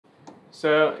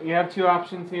So you have two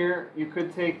options here. You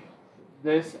could take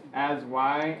this as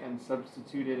y and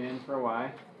substitute it in for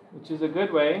y, which is a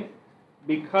good way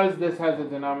because this has a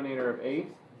denominator of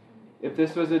 8. If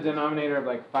this was a denominator of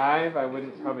like 5, I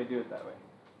wouldn't probably do it that way.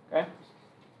 Okay?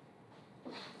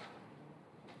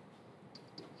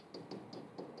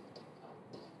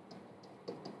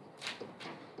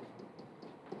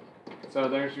 So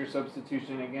there's your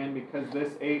substitution again. Because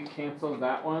this 8 cancels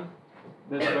that one,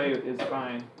 this way is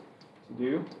fine to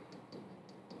do.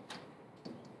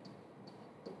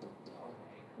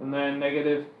 And then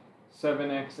negative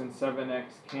 7x and 7x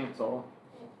cancel.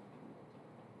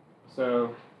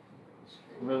 So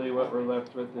really what we're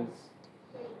left with is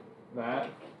that.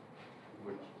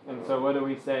 And so what do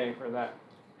we say for that?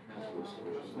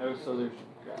 No solution.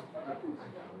 Okay.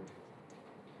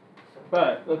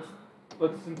 But let's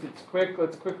since it's quick,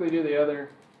 let's quickly do the other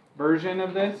version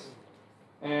of this.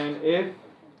 And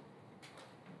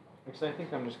actually I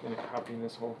think I'm just going to copy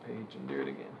this whole page and do it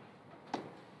again.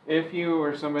 If you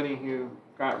were somebody who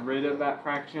got rid of that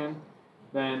fraction,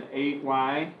 then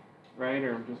 8y, right,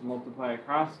 or just multiply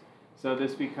across. So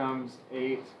this becomes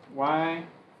 8y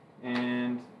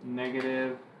and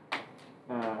negative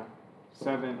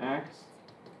 7x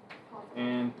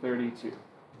and 32.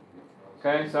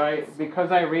 Okay, so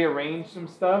because I rearranged some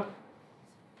stuff,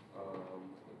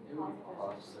 It would be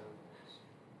positive.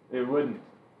 it wouldn't.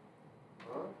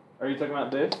 Huh? Are you talking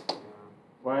about this? Yeah.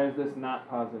 Why is this not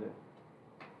positive?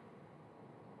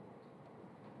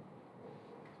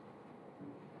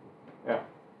 Yeah.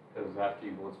 Because after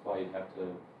you multiply, you have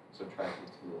to subtract it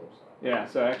to the other side. Yeah,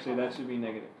 so actually that should be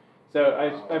negative. So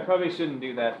I probably shouldn't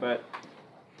do that, but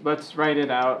let's write it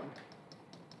out.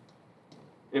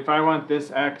 If I want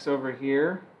this x over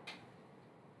here,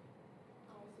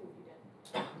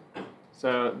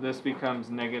 so this becomes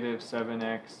negative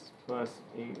 7x plus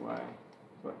 8y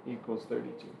equals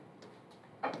 32.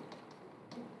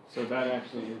 So that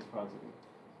actually is positive.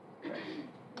 Okay.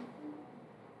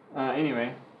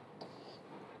 Anyway,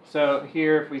 so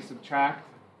here if we subtract,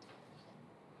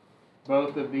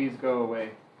 both of these go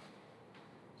away.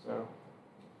 So,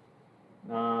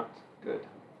 not good.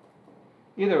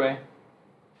 Either way,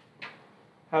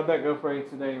 how'd that go for you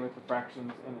today with the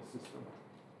fractions in a system?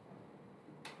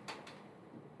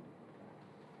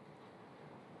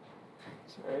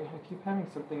 Sorry, I keep having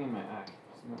something in my eye.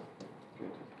 It's not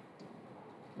good.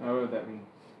 Now what would that be?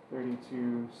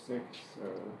 32, 6,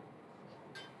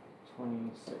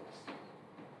 26.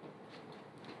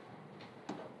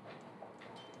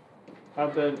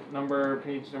 How'd the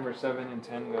page number 7 and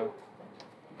 10 go?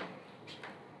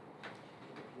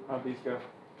 How'd these go?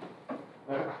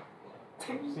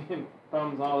 I'm seeing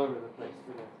thumbs all over the place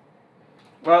today.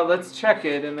 Well, let's check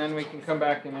it, and then we can come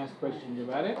back and ask questions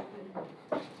about it.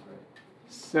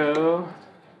 So,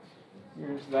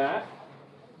 here's that.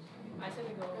 I said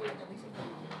we go over it.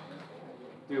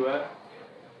 Do what?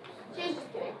 She's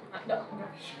just kidding. No.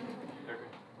 Okay.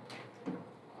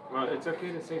 Well, it's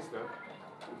okay to say stuff.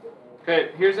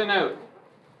 Okay, here's a note.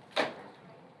 I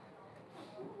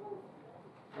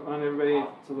want everybody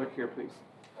to look here, please.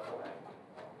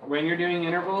 When you're doing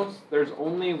intervals, there's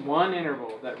only one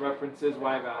interval that references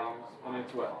y values, and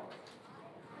it's what?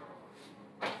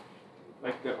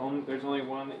 Like there's only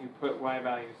one that you put y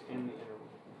values in the interval.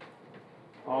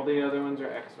 All the other ones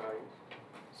are x values.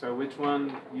 So which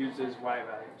one uses y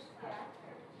values?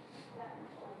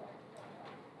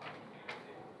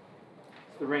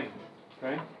 It's the range,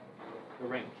 okay? The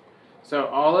range. So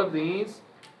all of these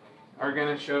are going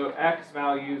to show x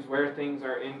values where things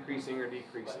are increasing or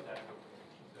decreasing.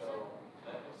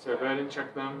 So go ahead and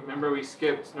check them. Remember we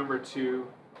skipped number 2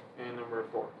 and number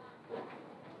 4.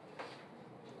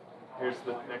 Here's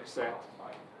the next set.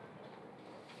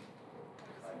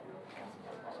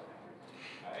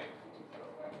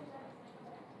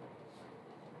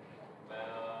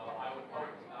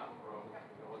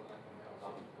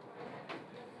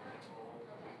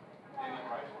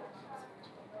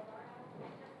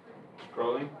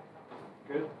 Scrolling.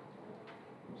 Good.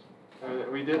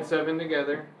 We did 7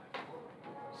 together.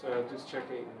 So just check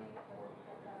 8 now.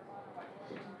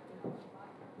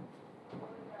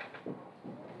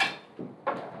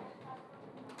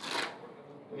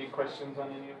 Any questions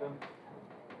on any of them?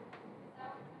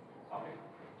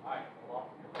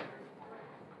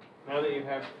 Now that you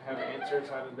have answers,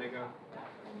 how did they go?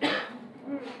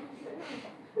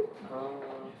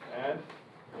 Add?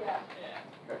 Yeah.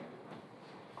 Okay.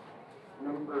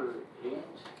 Number 8,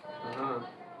 -1.5.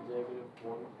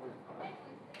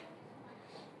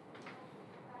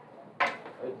 I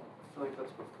feel like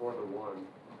that's before the 1.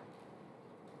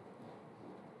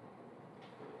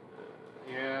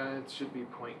 Yeah, It should be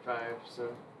 0.5, so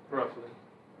roughly.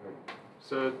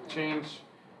 So change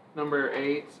number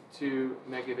 8 to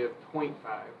negative 0.5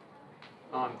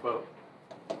 on both.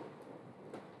 Okay.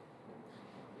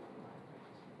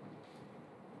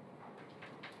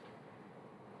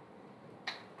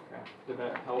 Did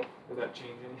that help? Did that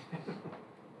change anything?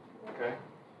 Okay.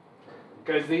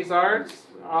 Because these are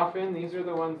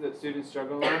the ones that students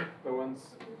struggle on,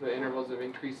 the intervals of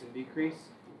increase and decrease.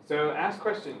 So ask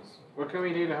questions. What can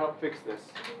we do to help fix this?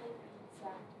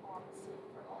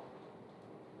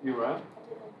 You what?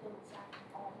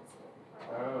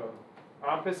 Oh.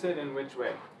 Opposite in which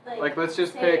way? Like let's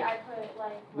just pick I put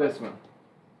like this one.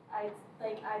 I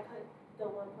put the 1.5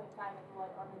 and 1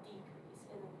 on the decrease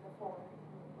and then the 4 and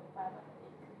 1.5 on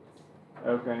the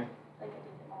increase. Okay. Like I did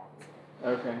it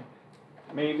opposite. Okay.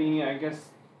 Maybe, I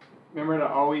guess, remember to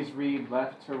always read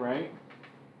left to right.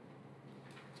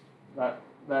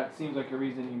 That seems like a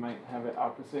reason you might have it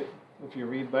opposite. If you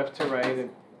read left to right,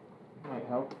 it might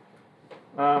help.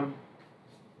 I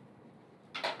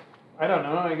don't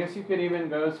know. I guess you could even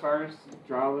go as far as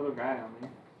draw a little guy on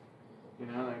there. You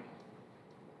know, like,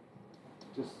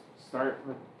 just start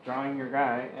with drawing your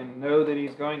guy and know that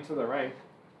he's going to the right.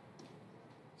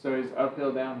 So he's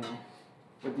uphill, downhill.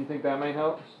 But do you think that might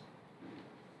help?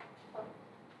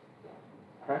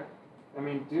 Okay. I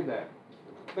mean, do that.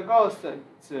 The goal is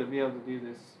to be able to do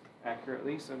this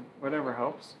accurately, so whatever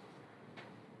helps.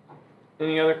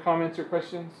 Any other comments or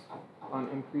questions on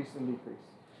increase and decrease?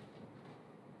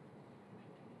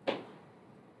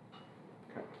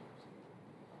 Okay.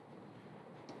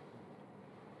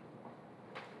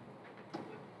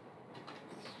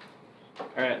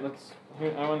 All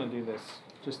right, I want to do this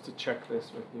just to check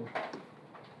this with you.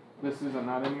 This is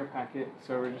not in your packet,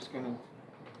 so we're just going to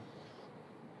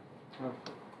have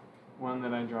one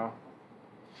that I draw.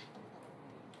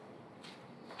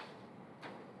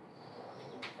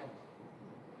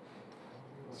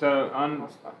 So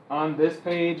on this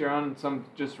page or on some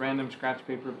just random scratch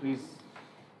paper, please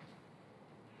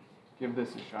give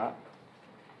this a shot.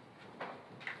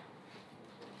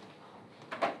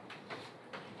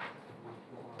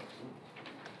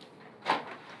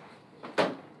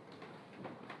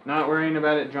 Not worrying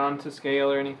about it drawn to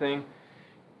scale or anything.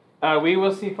 We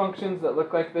will see functions that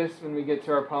look like this when we get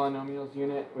to our polynomials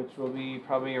unit, which will be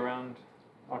probably around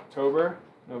October,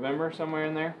 November, somewhere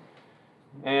in there.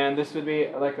 And this would be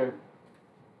like a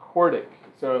quartic,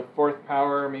 so a fourth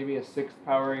power, maybe a sixth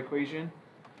power equation.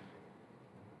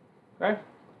 Okay?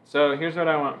 So here's what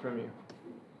I want from you.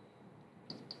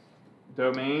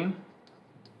 Domain,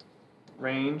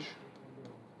 range,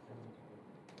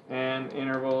 and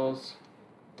intervals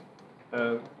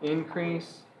of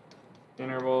increase,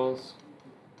 intervals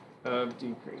of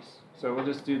decrease. So we'll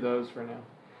just do those for now.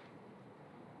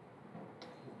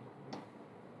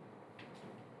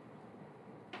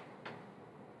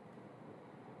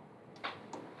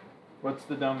 What's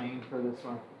the domain for this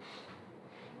one?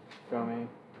 Domain.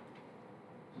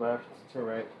 Left to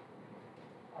right.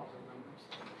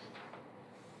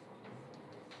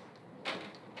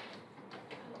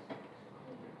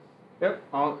 Yep.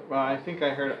 Well, I think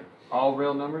I heard all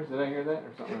real numbers. Did I hear that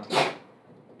or something else?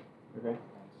 Okay.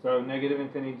 So negative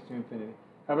infinity to infinity.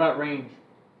 How about range?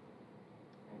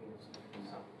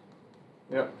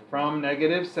 Yep. From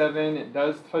 -7, it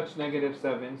does touch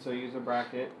 -7, so use a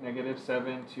bracket.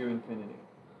 -7 to infinity.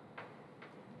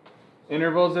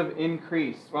 Intervals of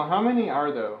increase. Well, how many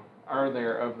are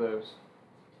there of those?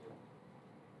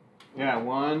 Yeah,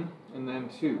 1 and then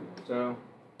 2. So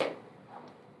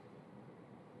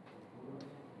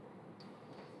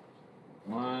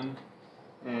 1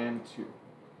 and 2.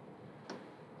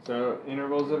 So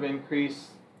intervals of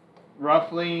increase,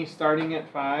 roughly starting at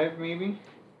 5, maybe.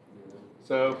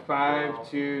 So 5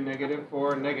 to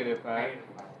 -4, -5.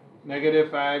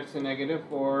 -5 to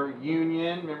 -4.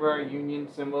 Union, remember our union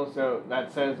symbol? So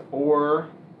that says or,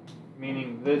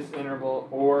 meaning this interval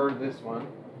or this one.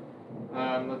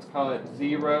 Let's call it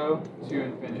 0 to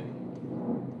infinity.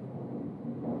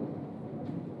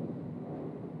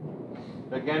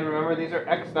 Again, remember these are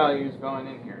x values going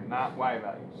in here, not y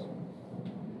values.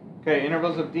 Okay,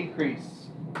 intervals of decrease.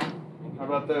 How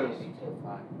about those?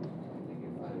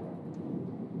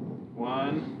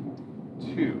 1,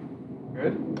 2.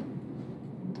 Good.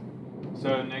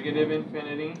 So negative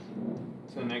infinity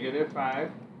to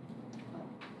 -5,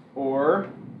 or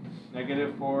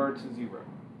 -4 to 0.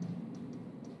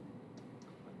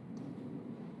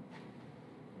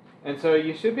 And so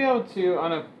you should be able to,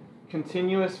 on a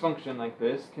continuous function like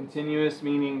this, continuous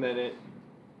meaning that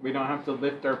we don't have to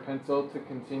lift our pencil to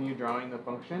continue drawing the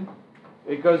function.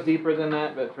 It goes deeper than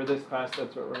that, but for this class,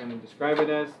 that's what we're going to describe it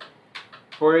as.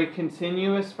 For a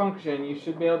continuous function, you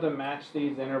should be able to match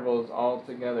these intervals all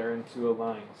together into a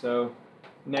line. So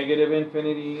negative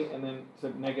infinity and then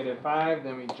to negative 5,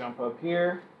 then we jump up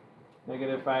here,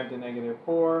 negative 5 to negative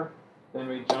 4, then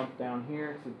we jump down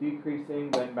here to decreasing,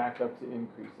 then back up to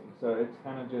increasing. So it's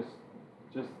kind of just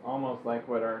almost like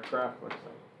what our graph looks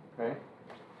like, okay?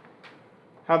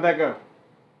 How'd that go?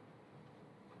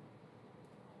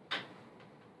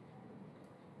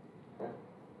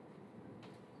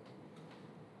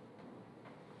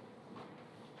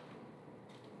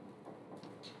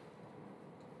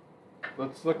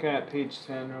 Let's look at page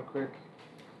 10 real quick.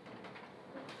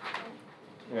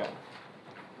 Yeah.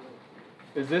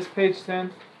 Is this page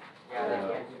 10? Yeah, that's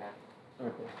Yeah. good.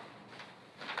 Okay.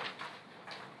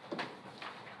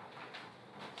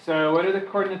 So what are the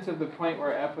coordinates of the point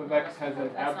where f of x has an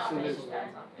That's not absolute... page 10,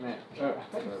 that's not page Oh, I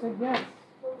thought you said yes.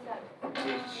 What was that?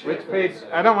 Which page?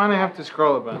 I don't want to have to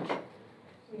scroll a bunch.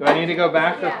 Do I need to go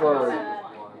back or Yeah, forward?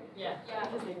 Yeah.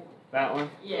 That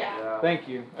one? Yeah. Thank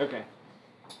you. Okay.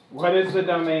 What is the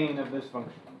domain of this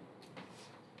function?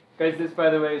 Guys, this, by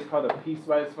the way, is called a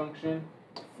piecewise function.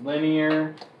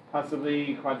 Linear,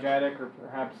 possibly quadratic, or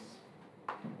perhaps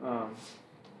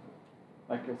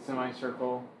like a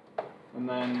semicircle, and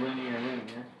then linear.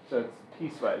 So it's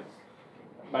piecewise.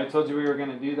 I told you we were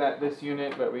going to do that this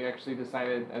unit, but we actually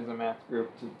decided as a math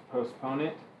group to postpone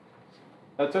it.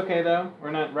 That's okay, though.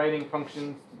 We're not writing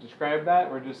functions to describe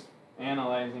that. We're just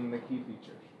analyzing the key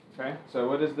features. Okay? So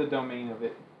what is the domain of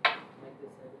it? Make this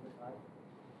 -5.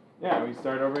 Yeah, we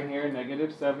start over here,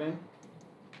 -7,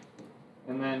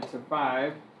 and then to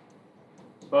 5,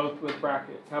 both with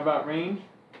brackets. How about range?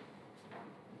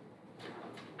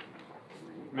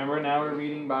 Remember, now we're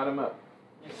reading bottom up.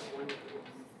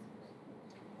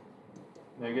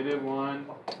 -1,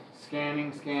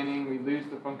 scanning, we lose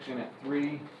the function at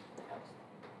 3,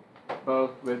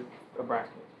 both with a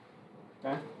bracket.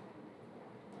 Okay?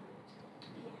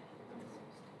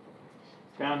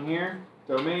 Down here,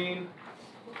 domain.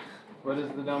 What is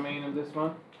the domain of this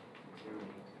one?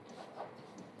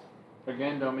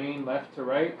 Again, domain left to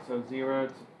right, so 0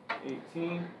 to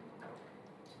 18.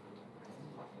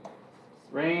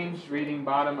 Range, reading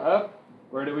bottom up.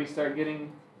 Where do we start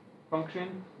getting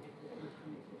function?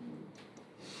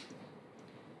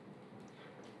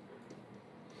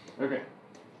 Okay.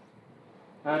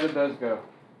 How did those go?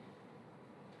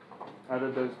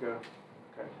 Okay.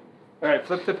 All right,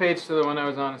 flip the page to the one I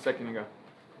was on a second ago.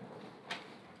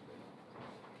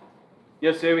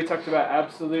 Yesterday we talked about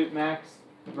absolute max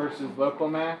versus local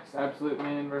max, absolute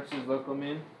min versus local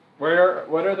min.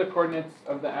 What are the coordinates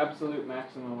of the absolute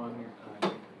maximum on here?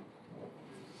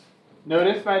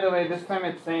 Notice, by the way, this time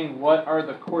it's saying what are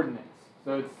the coordinates.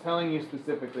 So it's telling you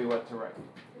specifically what to write.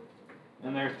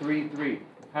 And they're 3, 3.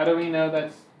 How do we know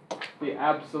that's the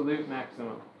absolute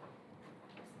maximum?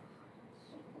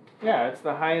 Yeah, it's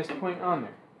the highest point on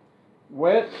there.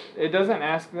 It doesn't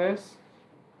ask this,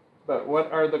 but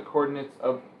what are the coordinates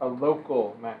of a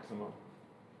local maximum?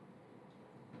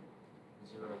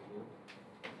 0,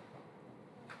 2.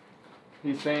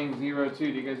 He's saying 0,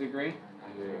 2. Do you guys agree?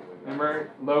 Yeah. Remember,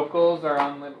 locals are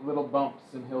on little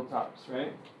bumps and hilltops,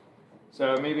 right?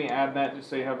 So maybe add that just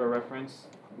so you have a reference.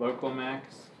 Local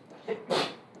max,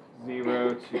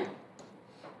 0, 2.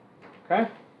 Okay?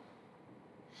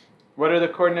 What are the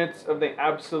coordinates of the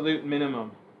absolute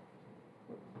minimum?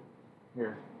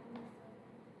 Here.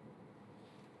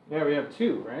 Yeah, we have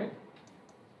 2, right?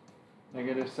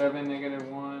 -7,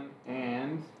 -1,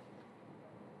 and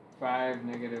 5,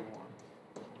 -1.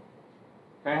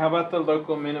 Okay, how about the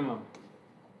local minimum?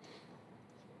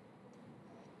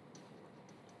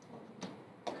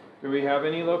 Do we have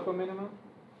any local minimum?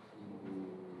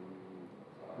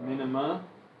 Minima?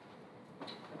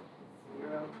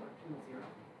 0 or 2, 0.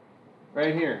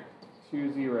 Right here,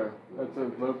 2, 0. That's a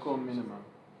local minimum.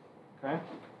 Okay?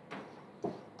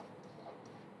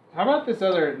 How about this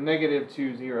other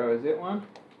 -2, 0? Is it one?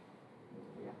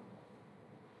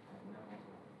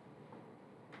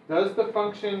 Does the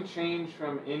function change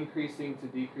from increasing to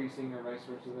decreasing or vice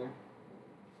versa there?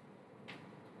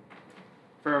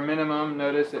 For a minimum,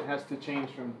 notice it has to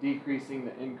change from decreasing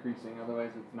to increasing,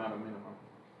 otherwise it's not a minimum.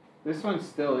 This one's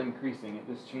still increasing, it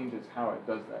just changes how it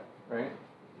does that, right?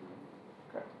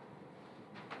 Okay.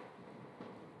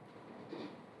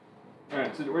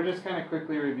 Alright, so we're just kind of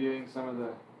quickly reviewing some of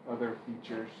the other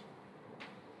features.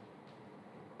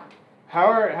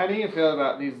 How do you feel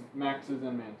about these maxes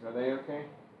and mins? Are they okay?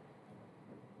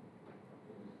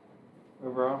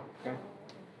 Overall? Okay.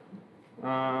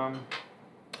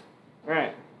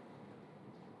 Alright.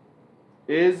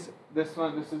 Is this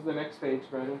one, this is the next page,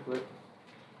 Brandon, flip.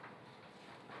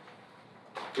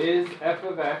 Is f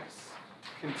of x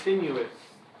continuous?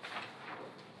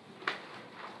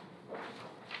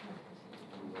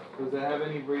 Does it have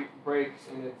any breaks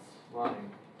in its line?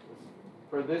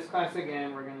 For this class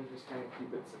again, we're going to just kind of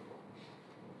keep it simple.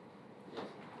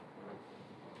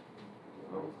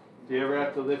 Do you ever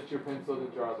have to lift your pencil to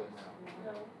draw this?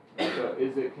 No. So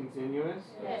is it continuous?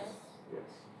 Yes. Yes.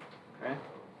 Okay.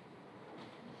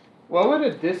 What would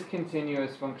a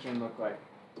discontinuous function look like?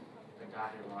 The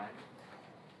dotted line.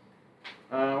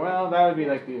 Well, that would be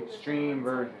like the extreme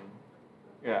version.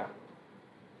 Yeah.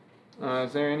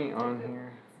 Is there any on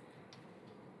here?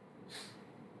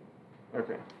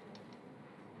 Okay.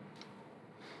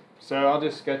 So I'll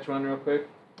just sketch one real quick.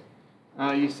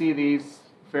 You see these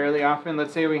fairly often.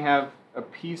 Let's say we have a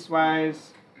piecewise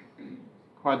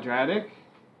quadratic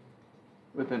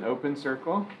with an open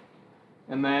circle.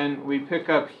 And then we pick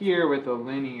up here with a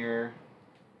linear,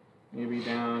 maybe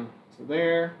down to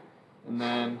there. And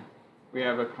then we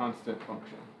have a constant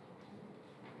function.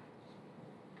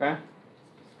 Okay?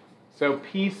 So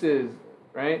pieces,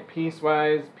 right?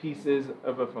 Piecewise pieces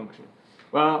of a function.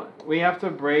 Well, we have to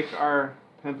break our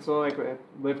pencil, like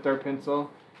lift our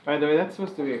pencil. By the way, that's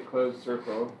supposed to be a closed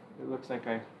circle. It looks like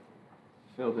I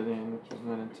filled it in, which was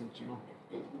not intentional.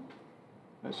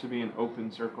 That should be an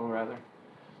open circle, rather.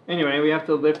 Anyway, we have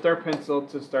to lift our pencil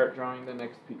to start drawing the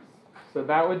next piece. So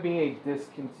that would be a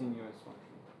discontinuous function.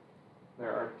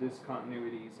 There are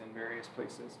discontinuities in various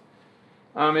places.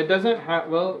 It doesn't have,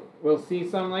 we'll see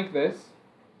some like this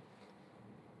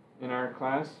in our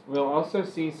class. We'll also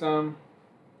see some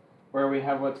where we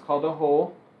have what's called a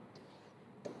hole.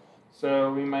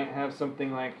 So we might have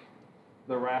something like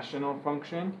the rational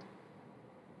function,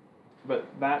 but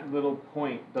that little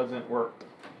point doesn't work.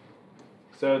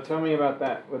 So tell me about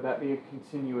that. Would that be a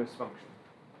continuous function?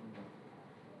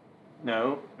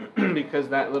 No, because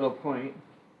that little point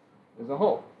is a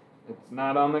hole. It's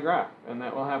not on the graph, and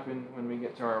that will happen when we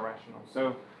get to our rational.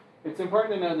 So it's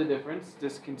important to know the difference,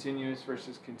 discontinuous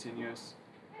versus continuous.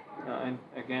 And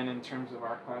again, in terms of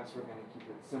our class, we're going to keep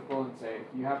it simple and say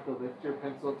if you have to lift your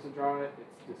pencil to draw it,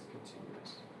 it's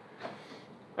discontinuous.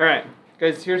 All right,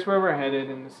 guys, here's where we're headed,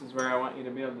 and this is where I want you to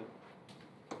be able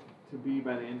to be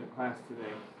by the end of class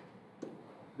today.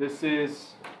 This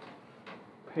is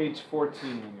page 14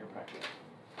 in your packet.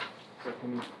 So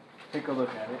can you take a look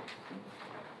at it?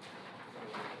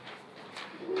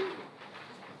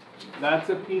 That's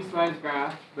a piecewise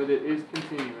graph, but it is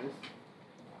continuous.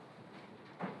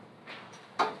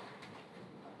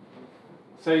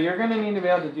 So you're going to need to be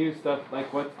able to do stuff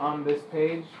like what's on this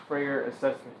page for your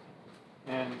assessment.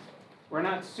 And we're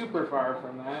not super far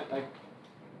from that. Like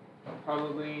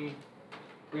probably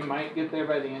we might get there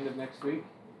by the end of next week.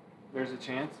 There's a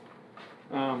chance.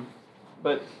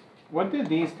 But what do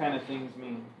these kind of things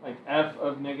mean? Like f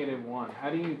of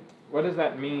 -1. What does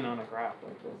that mean on a graph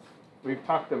like this? We've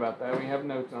talked about that. We have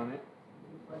notes on it.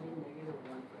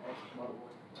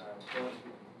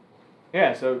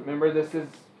 Yeah, so remember this is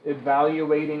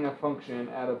evaluating a function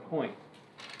at a point.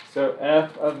 So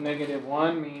f of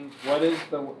 -1 means what is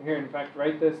the, here in fact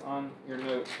write this on your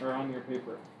note or on your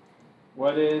paper.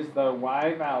 What is the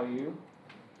y value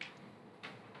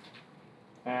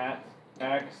at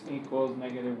x equals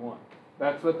 -1?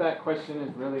 That's what that question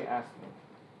is really asking.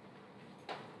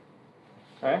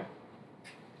 Okay?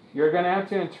 You're going to have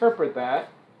to interpret that.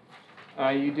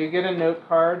 You do get a note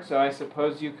card, so I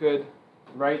suppose you could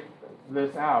write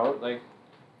this out, like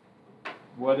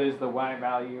what is the y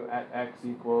value at x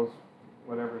equals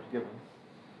whatever is given.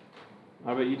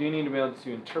 But you do need to be able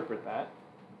to interpret that.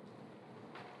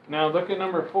 Now look at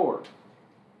number 4.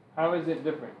 How is it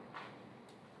different?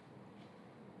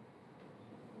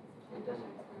 It doesn't.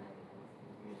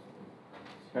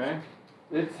 Okay.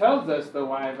 It tells us the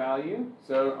y value.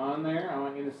 So on there, I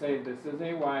want you to say this is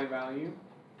a y value.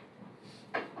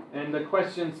 And the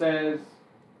question says,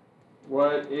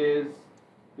 what is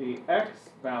the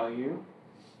x value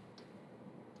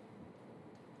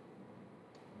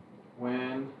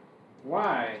when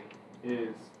y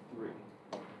is 3?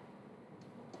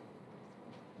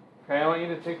 Okay, I want you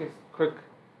to take a quick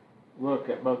look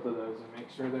at both of those and make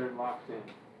sure they're locked in.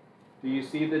 Do you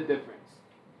see the difference?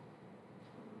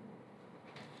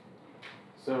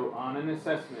 So on an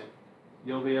assessment,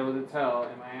 you'll be able to tell,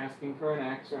 am I asking for an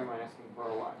x or am I asking for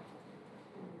a y?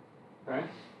 Okay?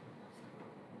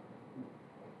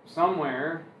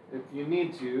 Somewhere, if you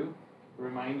need to,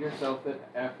 remind yourself that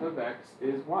f of x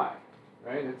is y,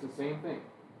 right? It's the same thing.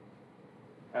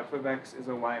 F of x is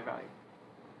a y value.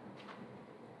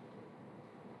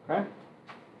 Okay?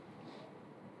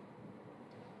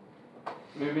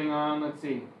 Moving on, let's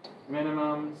see.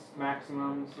 Minimums,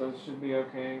 maximums, those should be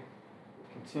okay.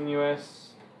 continuous.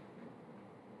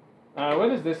 What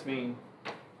does this mean?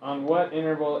 On what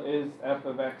interval is f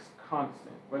of x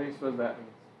constant? What do you suppose that means?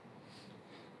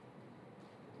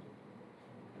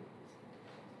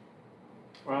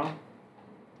 Well,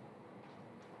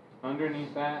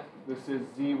 underneath that, this is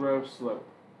zero slope.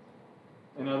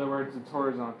 In other words, it's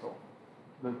horizontal.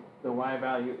 The y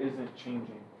value isn't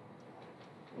changing.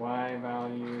 Y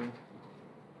value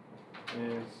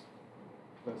is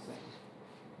the same.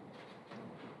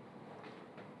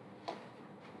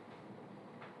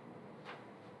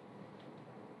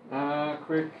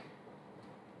 Quick.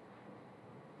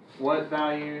 What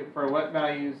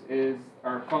values is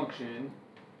our function?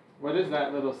 What does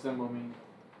that little symbol mean?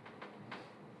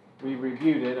 We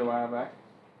reviewed it a while back.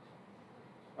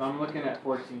 I'm looking at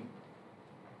 14.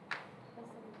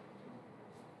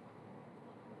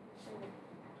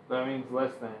 That means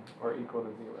less than or equal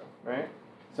to 0, right?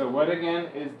 So what again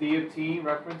is d of t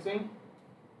referencing?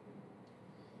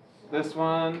 This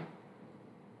one,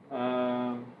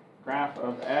 graph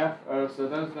of f. Oh, so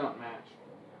those don't match.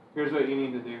 Here's what you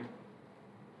need to do.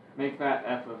 Make that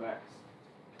f of x.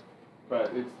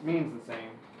 But it means the same,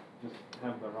 just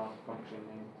have the wrong function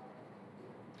name.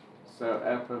 So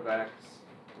f of x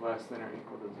less than or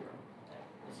equal to 0.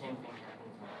 The same thing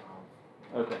happens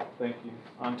on 12. Okay, thank you.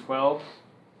 On 12,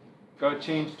 go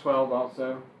change 12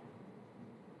 also.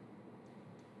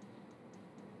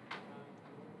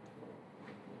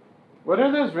 What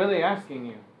are those really asking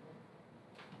you?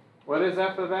 What is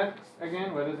f of x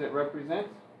again? What does it represent?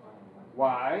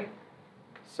 Y.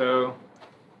 So,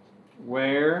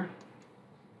 where,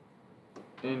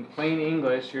 in plain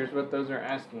English, here's what those are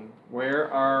asking. Where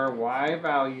are y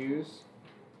values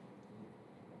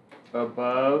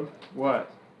above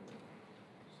what?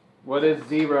 What is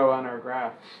 0 on our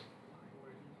graph?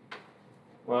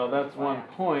 Well, that's 1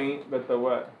 point, but the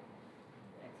what?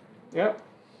 Yep,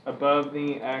 above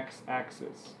the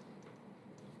x-axis.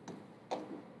 Does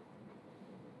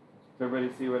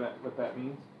everybody see what that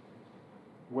means?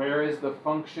 Where is the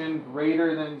function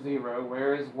greater than 0?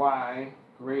 Where is y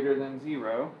greater than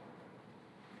 0?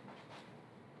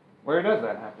 Where does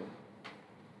that happen?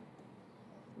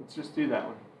 Let's just do that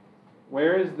one.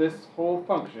 Where is this whole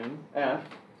function, f,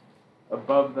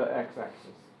 above the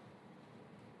x-axis?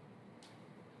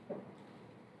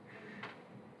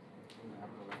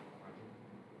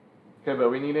 Okay, but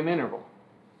we need an interval.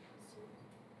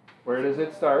 Where does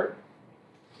it start?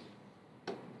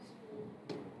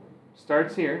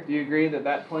 Starts here. Do you agree that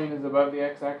that point is above the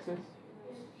x-axis?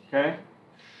 Okay.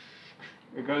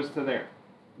 It goes to there.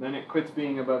 Then it quits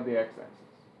being above the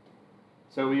x-axis.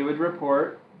 So we would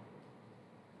report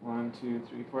 1, 2,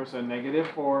 3, 4. So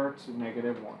 -4 to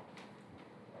 -1.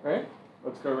 Right?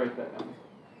 Let's go write that down.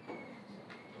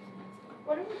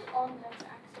 What if it's on the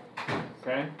x-axis?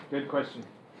 Okay, good question.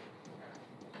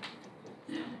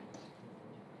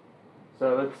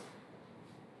 So let's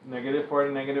 -4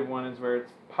 to -1 is where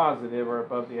it's positive or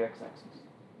above the x-axis.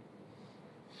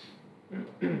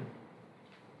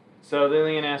 So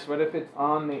Lillian asked, what if it's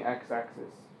on the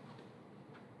x-axis?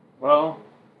 Well,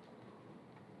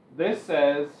 this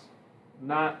says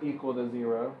not equal to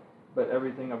 0, but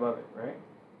everything above it, right?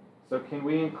 So can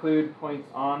we include points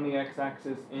on the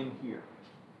x-axis in here?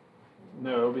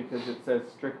 No, because it says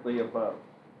strictly above.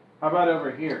 How about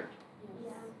over here?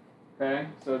 Okay,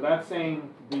 so that's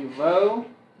saying below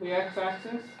the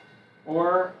x-axis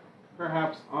or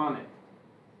perhaps on it.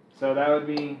 So that would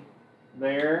be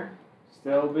there,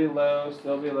 still below,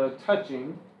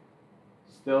 touching,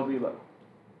 still below.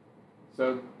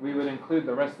 So we would include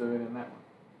the rest of it in that one.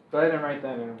 Go ahead and write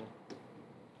that interval.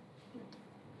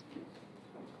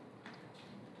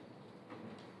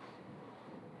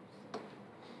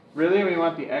 Really, we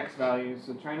want the x values,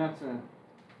 so try not to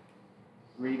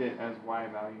read it as y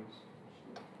values.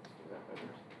 Do that better.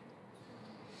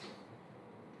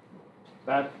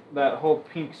 That whole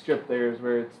pink strip there is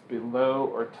where it's below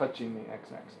or touching the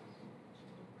x-axis.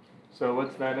 So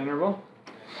what's that interval?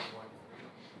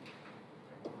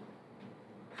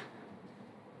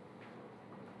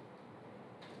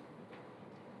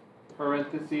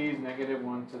 Parentheses,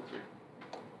 -1 to 3.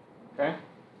 Okay?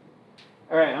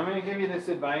 Alright, I'm going to give you this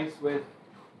advice with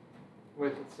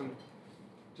some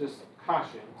just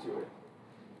caution to it.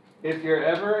 If you're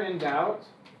ever in doubt,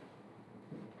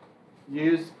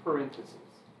 use parentheses.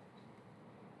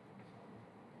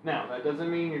 Now, that doesn't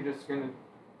mean you're just going to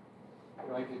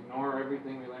ignore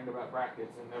everything we learned about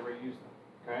brackets and never use them,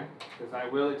 okay? Because I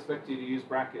will expect you to use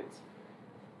brackets.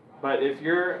 But if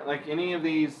you're like any of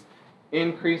these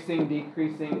increasing,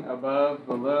 decreasing, above,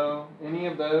 below, any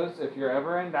of those, if you're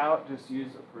ever in doubt, just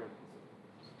use a parenthesis.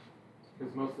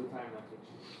 Because most of the time that's what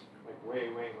you use. Like way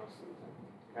most of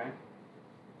the time.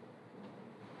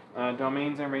 Okay.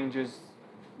 Domains and ranges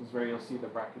is where you'll see the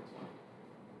brackets one.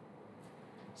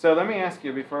 So let me ask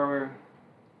you before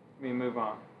we move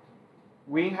on.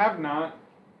 We have not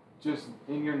just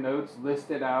in your notes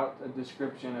listed out a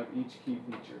description of each key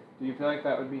feature. Do you feel like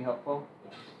that would be helpful?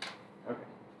 Okay.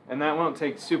 And that won't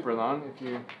take super long if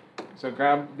you, so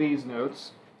grab these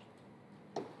notes.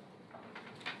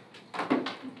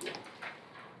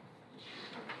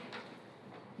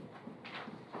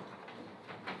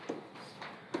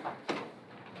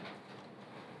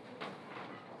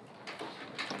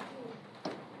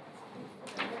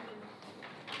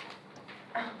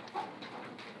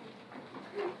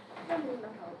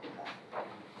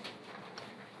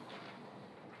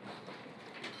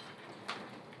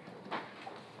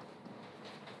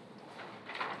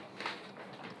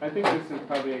 I think this is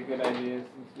probably a good idea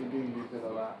since we do use it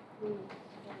a lot.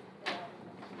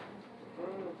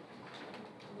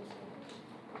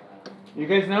 You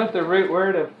guys know what the root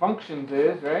word of functions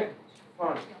is, right?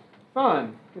 Fun.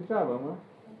 Fun. Good job, Omar.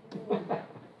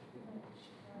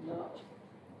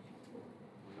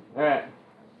 Alright.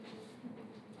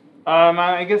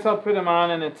 I guess I'll put them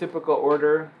on in a typical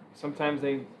order. Sometimes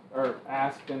they are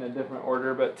asked in a different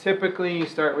order, but typically you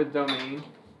start with domain.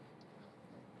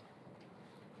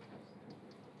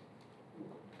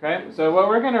 Okay, so what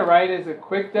we're going to write is a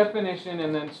quick definition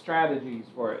and then strategies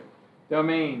for it.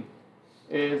 Domain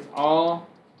is all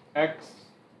x,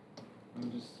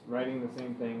 I'm just writing the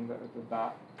same thing but with the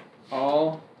dot,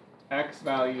 all x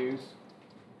values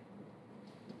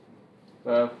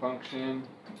the function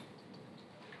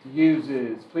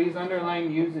uses. Please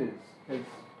underline uses, because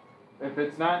if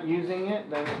it's not using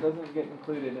it, then it doesn't get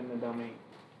included in the domain.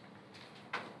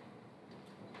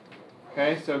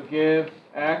 Okay, so give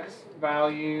x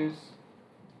values,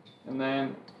 and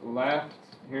then left,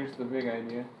 here's the big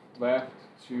idea, left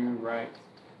to right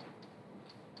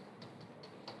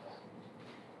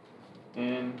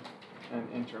in an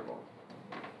interval.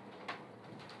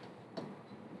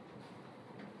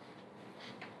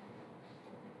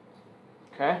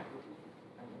 Okay?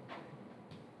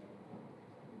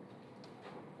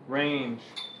 Range.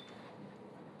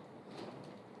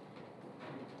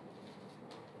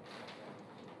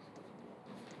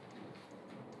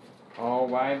 All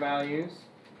y values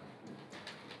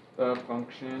the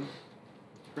function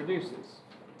produces.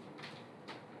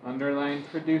 Underline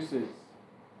produces.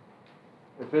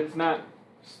 If it's not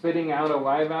spitting out a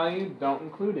y value, don't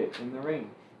include it in the range.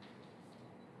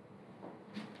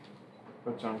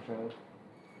 What's wrong, Charlie?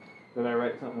 Did I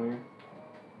write something weird?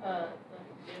 The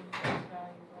give x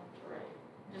value left to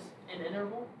right. Just an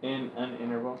interval? In an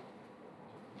interval.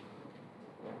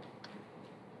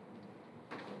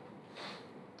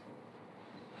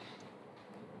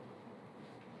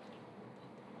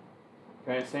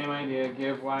 Okay, same idea,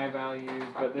 give y values,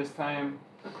 but this time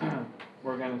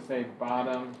we're going to say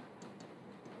bottom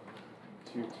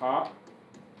to top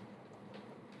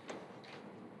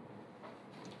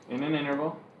in an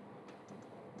interval.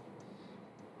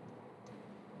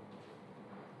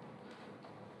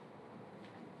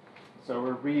 So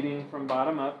we're reading from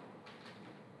bottom up.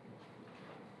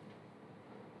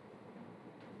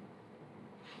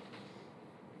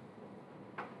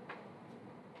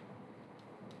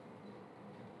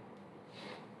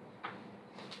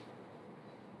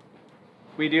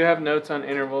 We do have notes on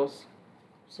intervals,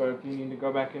 so if you need to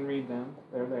go back and read them,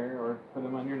 they're there, or put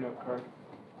them on your note card.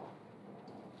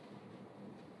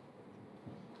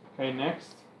 Okay,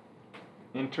 next,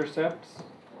 intercepts.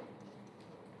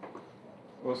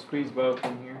 We'll squeeze both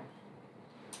in here.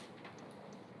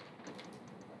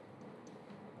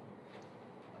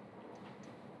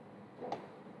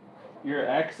 Your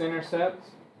x-intercept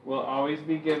will always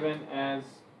be given as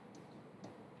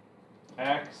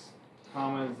x,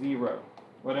 comma, 0.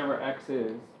 Whatever x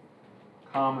is,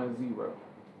 comma, 0.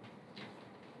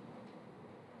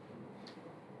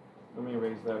 Let me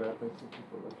raise that up. I see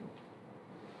people looking.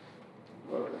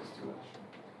 Whoa, that's too much.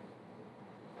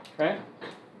 Okay?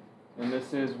 And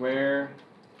this is where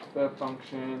the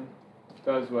function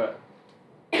does what?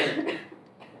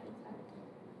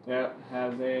 Yep,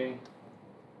 has a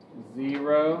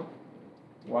 0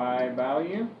 y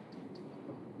value,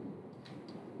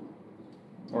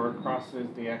 or crosses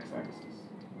the x-axis.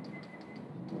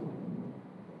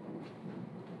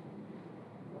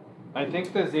 I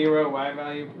think the 0 y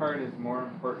value part is more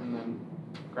important than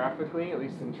graphically, at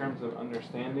least in terms of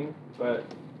understanding, but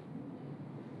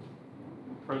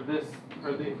for this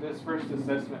first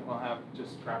assessment we'll have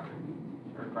just graphic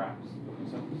or graphs,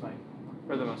 so it's like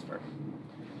for the most part.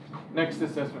 Next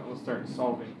assessment we'll start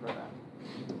solving for that.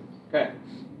 Okay,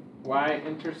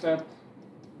 y-intercept.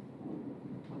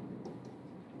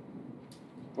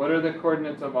 What are the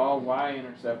coordinates of all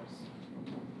y-intercepts?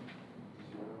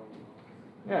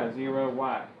 Yeah, 0,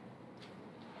 y.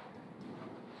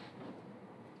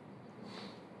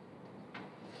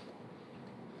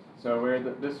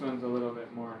 So this one's a little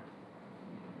bit more,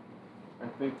 I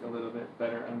think a little bit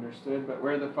better understood, but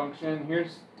where the function,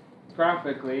 here's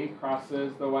graphically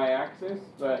crosses the y-axis,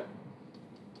 but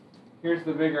here's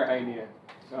the bigger idea.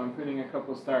 So I'm putting a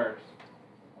couple stars.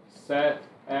 Set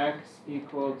x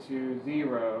equal to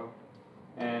 0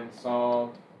 and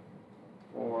solve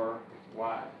for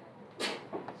y.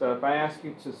 So if I ask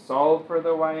you to solve for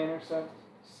the y-intercept,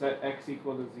 set x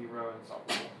equal to 0 and solve.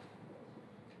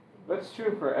 That's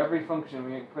true for every function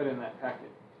we put in that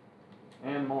packet,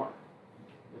 and more.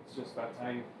 It's just that's how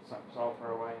you solve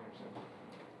for a y-intercept.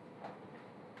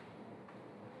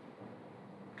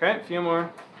 Okay, a few more.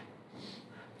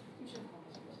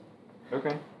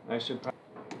 Okay, I should. All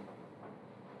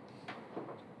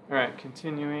right,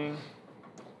 continuing.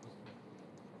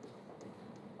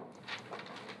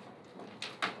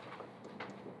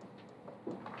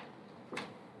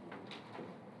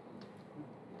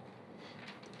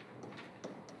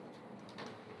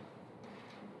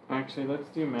 Actually, let's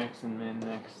do max and min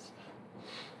next.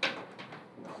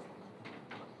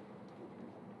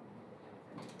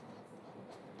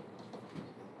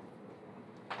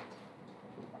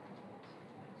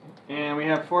 And we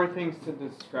have 4 things to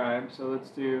describe, so let's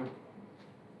do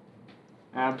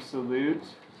absolute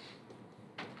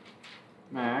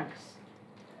max,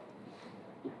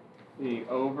 the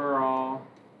overall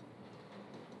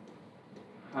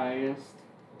highest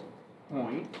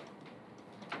point.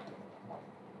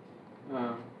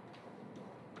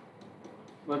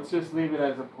 Let's just leave it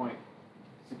as a point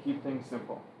to keep things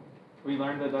simple. We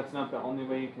learned that that's not the only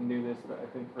way you can do this, but I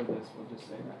think for this we'll just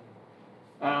say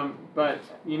that. But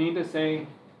you need to say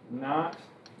not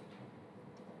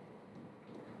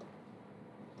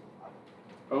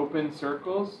open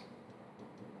circles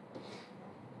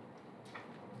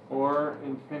or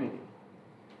infinity.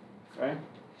 Okay?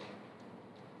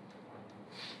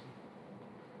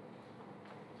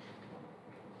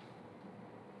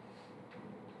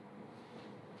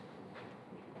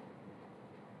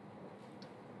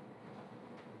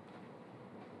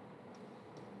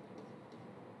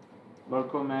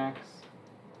 Local max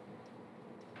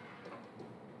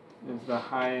is the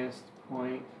highest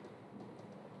point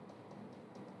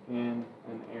in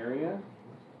an area,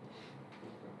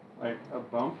 like a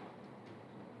bump,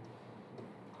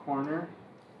 corner,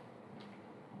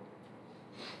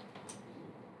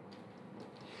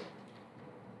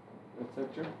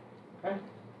 etc. Okay?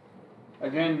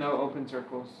 Again, no open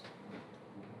circles.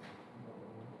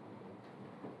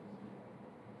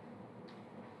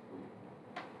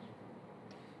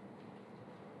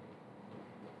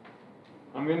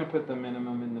 I'm going to put the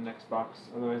minimum in the next box,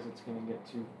 otherwise it's going to get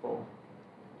too full.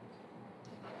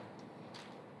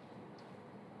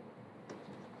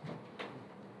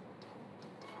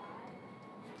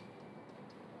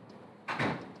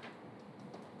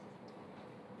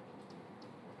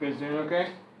 You guys doing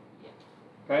okay? Yeah.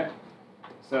 Okay.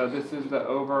 So this is the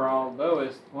overall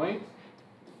lowest point.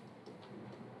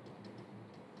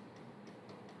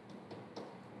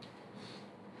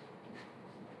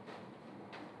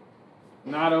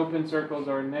 Not open circles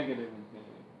or negative infinity.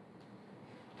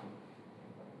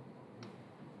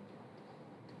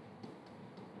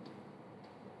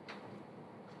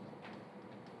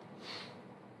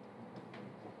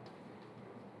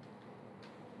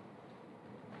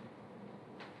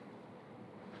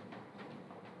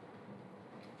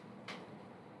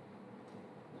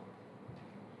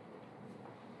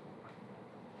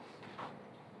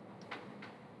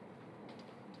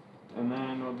 And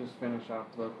then we'll just finish off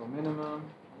local minimum.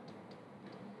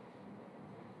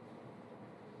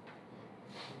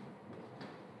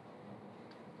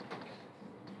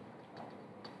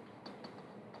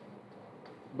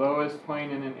 Lowest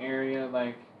point in an area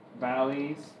like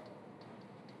valleys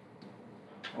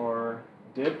or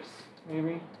dips,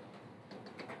 maybe.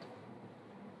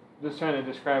 Just trying to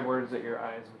describe words that your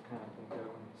eyes would kind of think of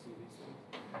when you see these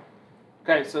things.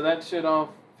 Okay, so that should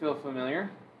all feel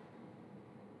familiar.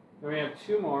 Then we have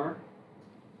 2 more.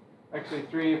 Actually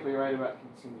 3 if we write about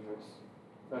continuous.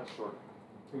 That's short.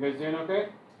 You guys doing okay?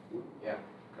 Yeah.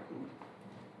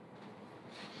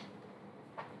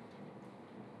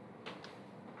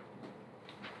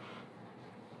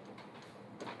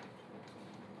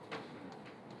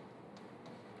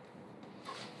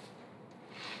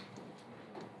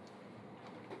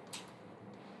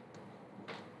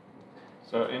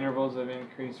 So intervals of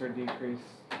increase or decrease.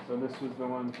 So this was the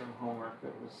one from homework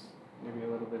that was maybe a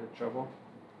little bit of trouble.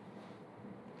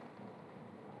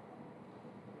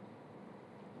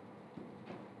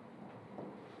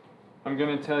 I'm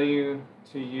going to tell you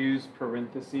to use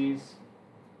parentheses.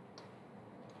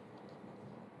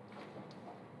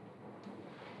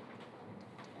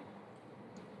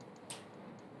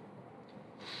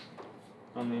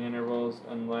 On the intervals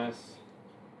unless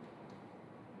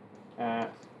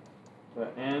at the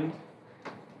end.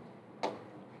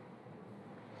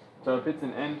 So if it's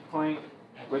an endpoint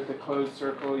with the closed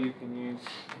circle, you can use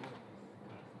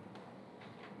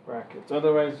brackets.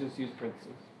 Otherwise, just use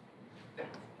parentheses.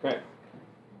 Okay.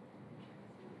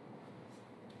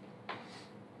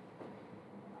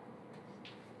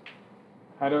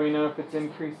 How do we know if it's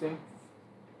increasing?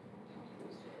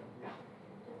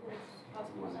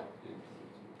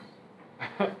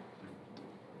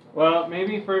 Well,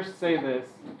 maybe first say this.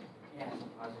 Yeah, it's a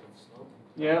positive slope.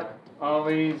 Yep,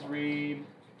 always read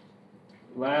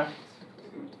left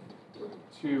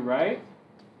to right,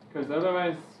 because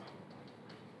otherwise,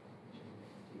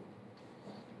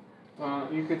 well,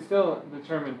 you could still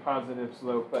determine positive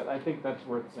slope, but I think that's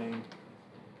worth saying.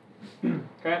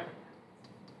 Okay.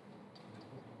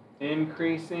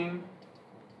 Increasing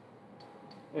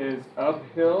is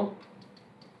uphill.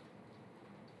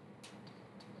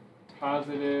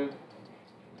 Positive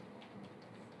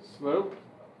slope.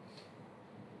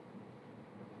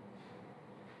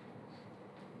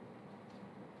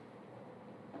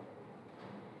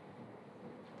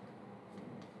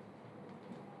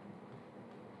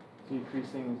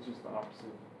 Decreasing is just the opposite.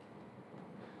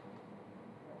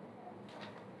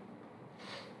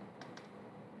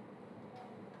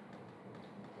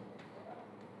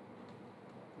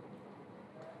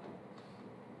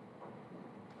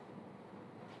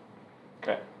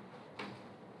 Okay.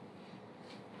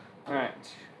 All right.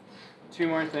 Two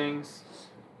more things.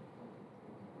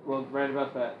 We'll write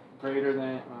about that greater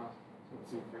than,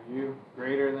 let's see, for you,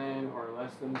 greater than or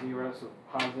less than 0, so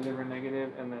positive or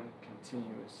negative, and then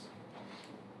continuous.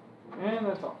 And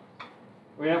that's all.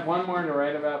 We have one more to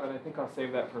write about, but I think I'll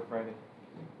save that for Friday.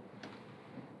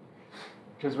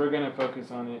 Because we're going to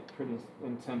focus on it pretty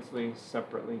intensely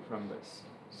separately from this.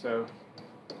 So,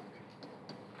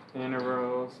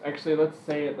 intervals. Actually, let's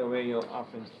say it the way you'll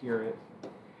often hear it.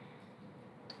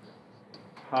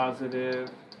 Positive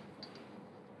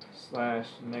 /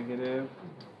 negative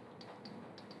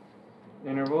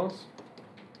intervals.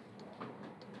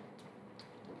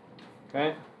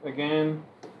 Okay, again,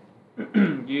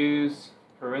 use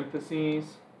parentheses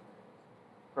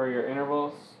for your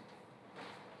intervals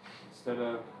instead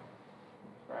of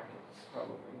brackets,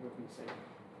 probably would be safe.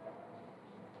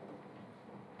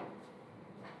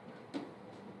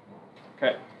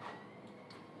 Okay.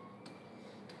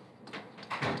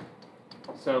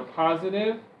 So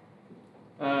positive,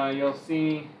 you'll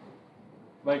see,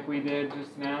 like we did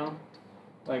just now,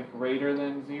 like greater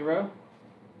than 0.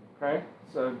 Okay.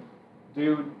 So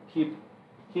do keep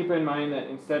in mind that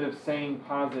instead of saying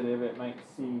positive, it might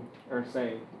see or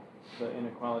say the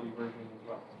inequality version as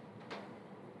well.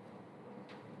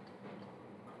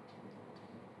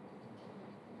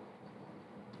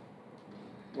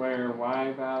 Where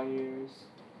y values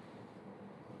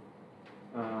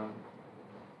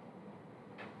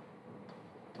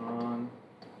on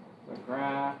the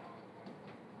graph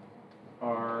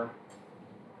are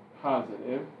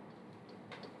positive.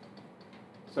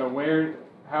 So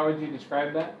how would you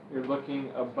describe that? You're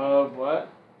looking above what?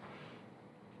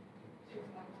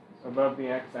 Above the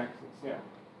x-axis, yeah.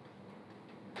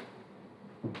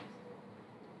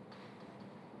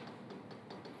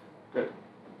 Good.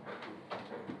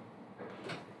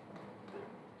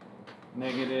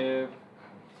 Negative.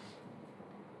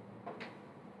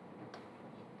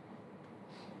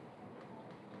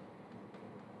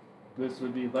 This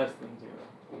would be less than 0.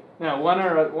 Now, one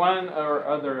or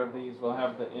other of these will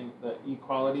have the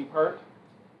equality part.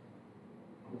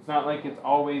 It's not like it's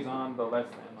always on the less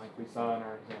than, like we saw in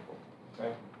our example.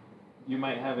 Okay, you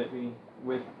might have it be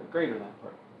with the greater than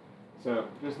part. So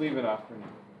just leave it off for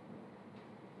now.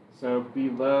 So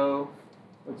below,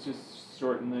 let's just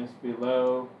shorten this,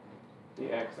 below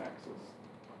the x-axis,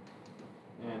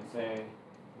 and say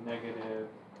negative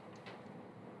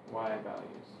y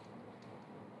values.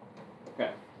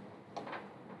 Okay.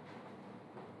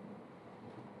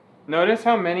 Notice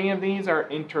how many of these are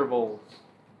intervals,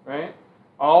 right?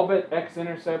 All but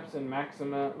x-intercepts and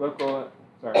maxima,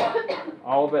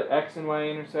 all but x and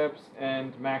y-intercepts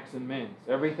and max and mins.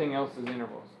 Everything else is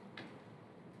intervals.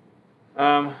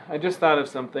 I just thought of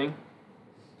something.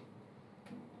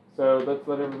 So let's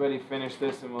let everybody finish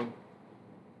this and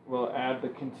we'll add the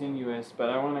continuous, but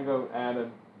I want to go add a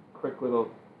quick little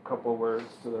couple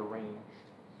words to the range,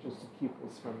 just to keep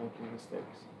us from making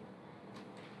mistakes.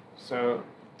 So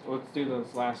let's do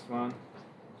this last one.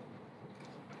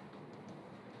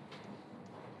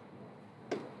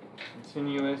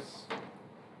 Continuous.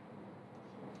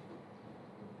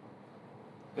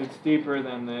 It's deeper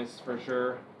than this for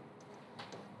sure,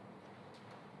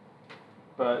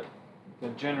 but the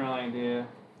general idea,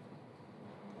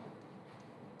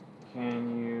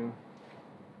 can you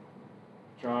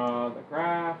draw the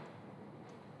graph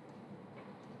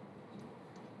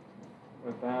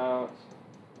without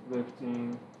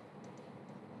lifting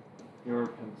your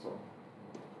pencil?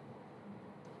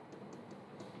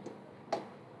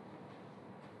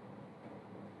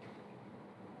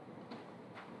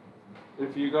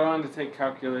 If you go on to take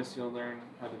calculus, you'll learn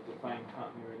how to define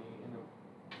continuity in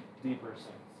a deeper sense,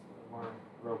 a more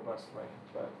robust way,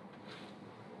 but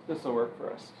this will work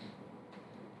for us.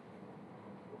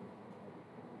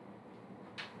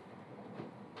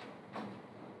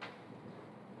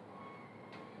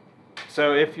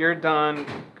 So if you're done,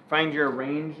 find your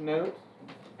range note.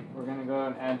 We're going to go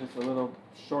and add just a little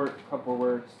short couple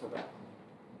words to that.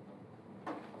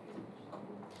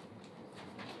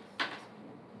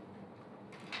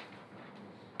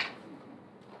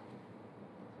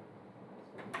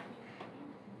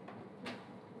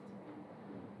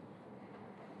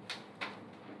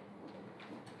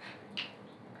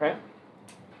 Okay.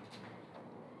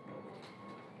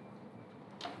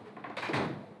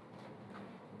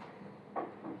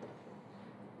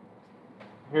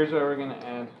 Here's what we're going to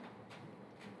add.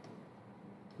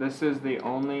 This is the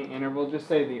only interval. Just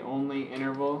say the only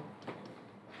interval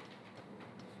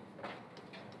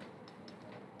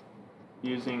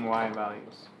using y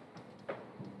values.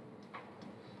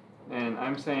 And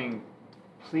I'm saying,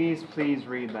 please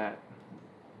read that.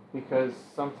 Because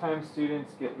sometimes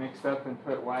students get mixed up and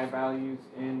put y values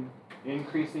in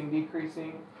increasing,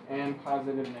 decreasing, and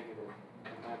positive, negative.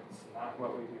 And that's not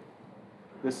what we do.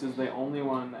 This is the only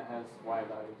one that has y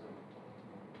values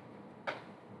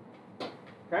in it.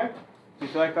 Okay? Do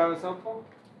you feel like that was helpful?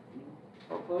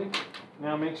 Hopefully.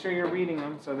 Now make sure you're reading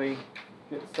them so they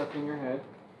get stuck in your head.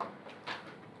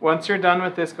 Once you're done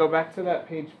with this, go back to that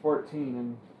page 14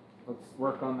 and let's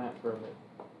work on that for a bit.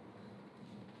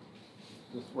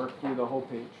 Just work through the whole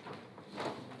page.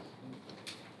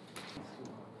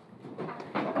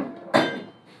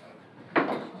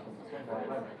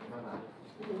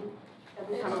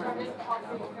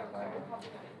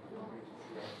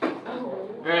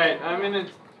 Alright, I'm going to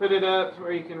put it up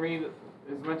where you can read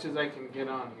as much as I can get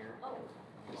on here.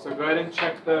 So go ahead and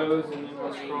check those and then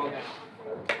we'll scroll down.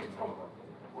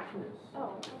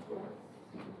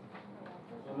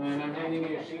 And then I'm handing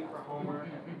you a sheet for homework.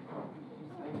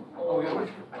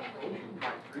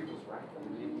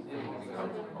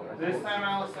 This time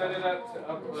I'll set it up to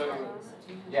upload.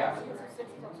 Yeah.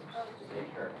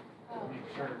 Make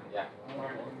sure. Yeah.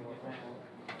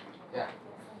 Yeah.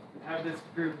 Have this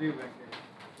group do back here.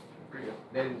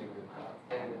 They didn't do good.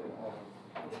 They didn't do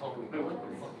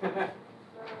good.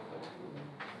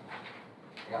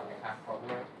 I got like half problem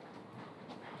right.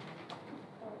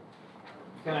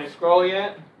 Can I scroll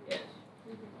yet? Yes.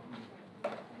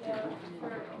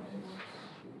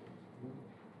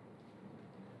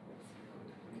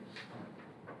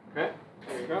 Okay,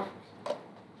 there you go.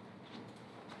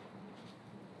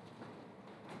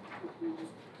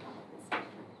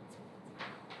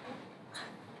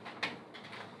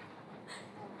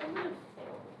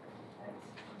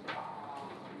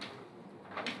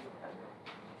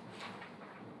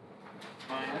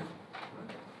 Maya?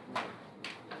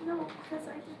 No, because I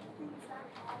did the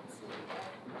exact opposite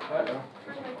Uh-oh.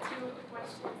 for like 2 of the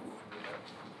questions.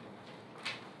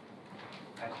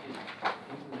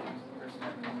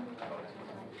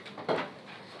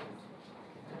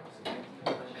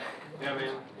 Yeah,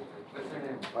 man.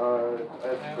 I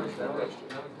have a question.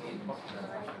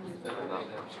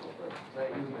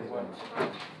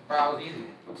 Bro, I was easy.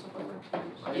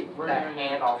 Get that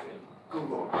hand off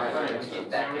Google. Get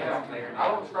that hand off there. I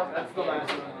don't trust That's the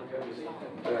last one.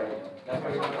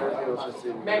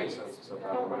 Maybe.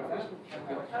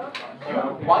 You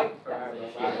wipe that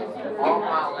shit on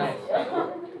my leg.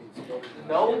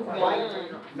 No wipe,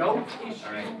 no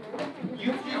tissue.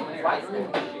 You just wipe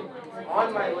that shit on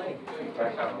my leg.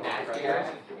 Nasty ass.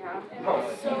 No,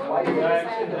 wipe that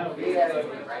shit.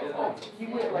 Oh, he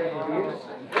went like this.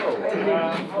 And then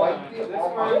he wiped it on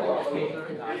my leg.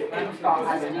 And thought I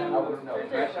wouldn't know.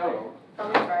 Fresh out.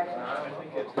 Coming Friday. I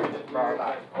think it's rated Bro,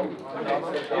 by.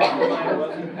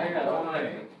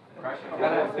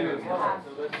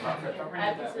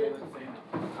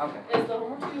 Okay. Is the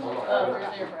homework due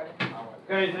Thursday or Friday?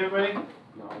 Okay, is everybody?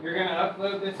 You're gonna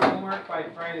upload this homework by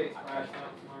Friday's class,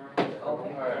 not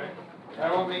tomorrow. Okay.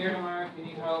 I won't be here tomorrow if you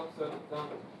need help, so don't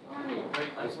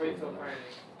just wait till Friday.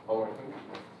 Homework.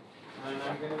 And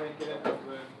I'm gonna make it an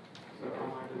upload, so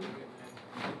Omar doesn't get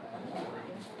mad.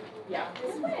 Yeah.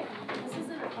 This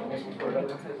isn't a function.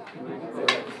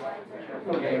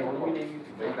 Okay, well, we need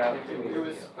to think about it. It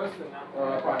was supposed to not.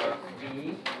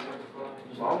 B.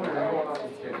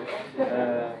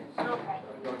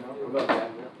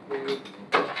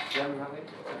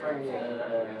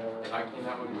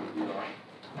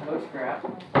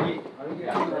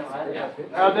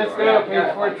 Oh, let's go,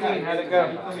 page 14, how'd it go?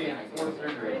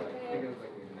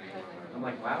 I'm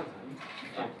like, wow.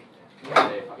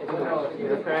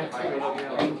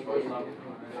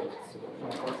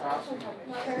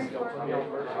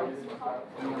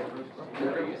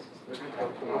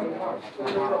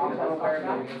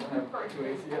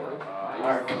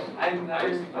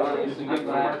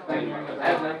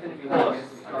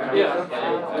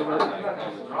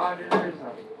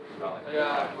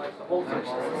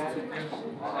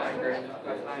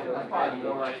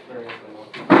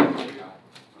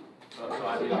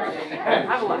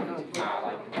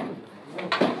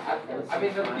 I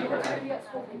mean, the people that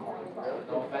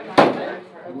no offense,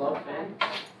 you love Finn.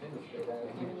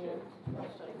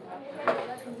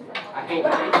 I hate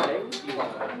Finn. You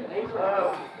love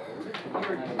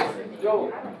Finn. Yo,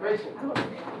 Grayson,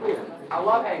 I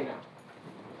love hangnail.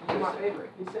 He's my favorite.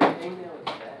 He said hangnail is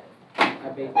bad. I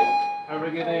baked it. Have a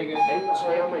good day, guys. So I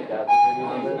have my dad's opinion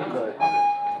on it,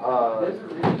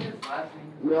 but,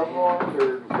 Millhawk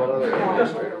or what other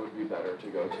administrator would be better to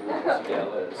go to to get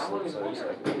this since I just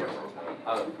like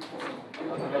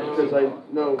because I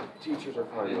know teachers are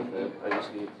fine with it, I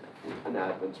just need an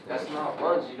admin's permission. That's not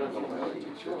lunch, you don't One of my other need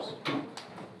teachers.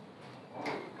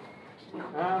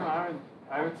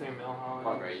 I would say Milholland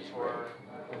or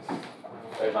Miss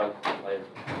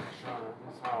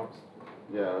Miss Hobbs.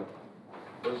 Yeah,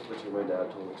 those are the two my dad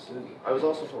told me. I was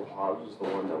also told Hobbs was the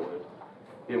one that would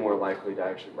be more likely to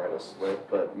actually write a slip,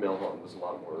 but Milholland was a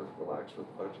lot more relaxed with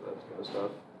that kind of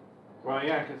stuff. Well,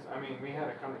 yeah, because, I mean, we had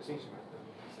a conversation with them,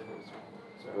 they said it was fine,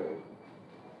 so, Right.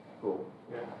 Cool.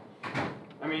 yeah.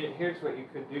 I mean, here's what you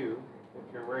could do,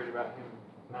 if you're worried about him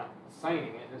not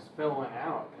signing it, just fill one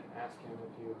out and ask him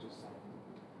if he would just sign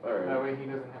it. Alright. That way he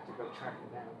doesn't have to go track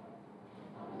it down.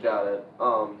 Got it.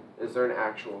 Is there an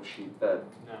actual sheet that,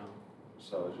 No,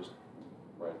 so it's just,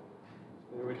 right?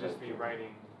 it would just be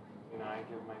writing, you know, I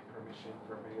give my permission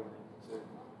for Balin to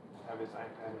have his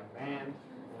iPad in a band,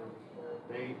 and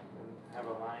date, and have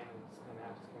a line, and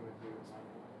ask him if he would sign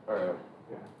it. Alright.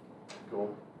 Yeah.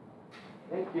 Cool.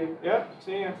 Thank you. Yep,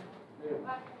 see ya.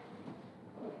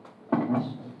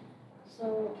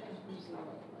 So,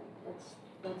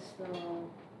 that's the,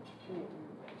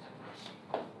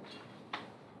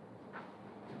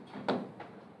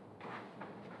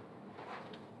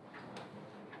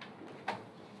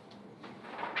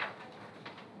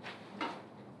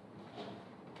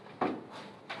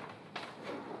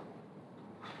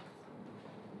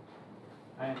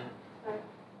 I know.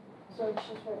 so it's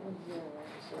just writing zero,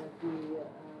 right? So it'd be,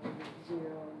 0,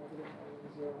 negative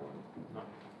 1, 0. No.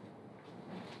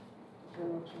 Is there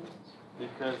no chances?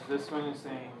 Because this one is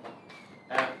saying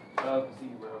f of 0,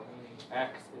 meaning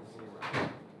x is 0,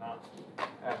 not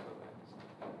f of x.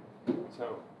 So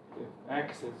if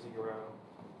x is 0,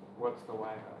 what's the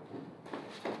y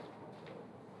value?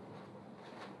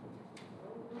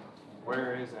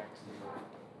 Where is x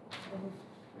 0?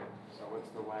 Yeah, so what's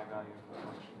the y value of the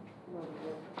function? No,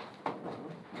 0.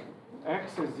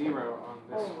 X is 0 on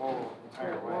this Oh, whole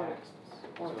entire so one. y-axis,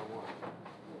 so 1.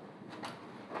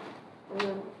 And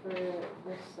then for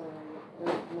this side, it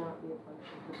would not be a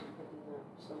function because you're picking up,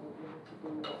 so we need to do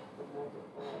the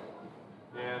multiply.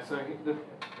 Yeah, so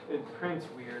it prints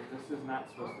weird. This is not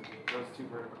supposed to be. Those two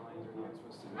vertical lines are not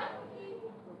supposed to be.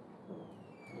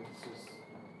 It's just,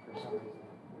 for some reason,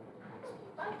 it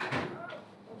prints it.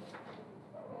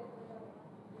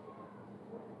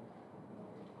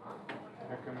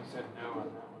 How come you said no on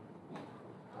that one?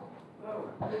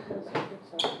 Because it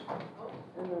picks up,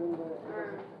 and then it doesn't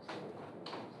fix it.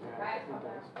 Yeah, it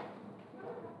does.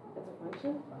 It's a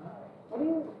function? What do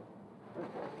you,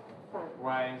 okay, fine.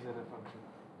 Why is it a function?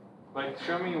 Like,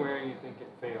 show me where you think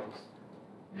it fails.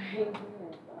 Right here.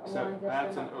 So Well, I guess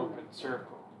that's they're an not open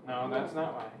circle. No, that's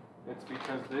not why. It's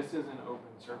because this is an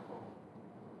open circle.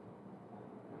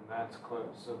 And that's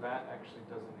closed. So that actually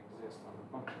doesn't exist on the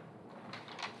function.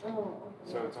 Oh,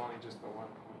 okay. So it's only just the 1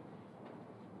 point.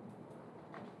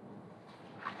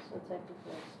 So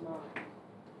technically it's not,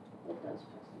 it does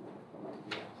pass the mark for like,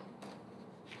 Yes.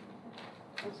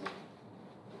 I see.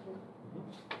 Okay.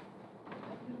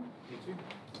 You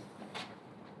too.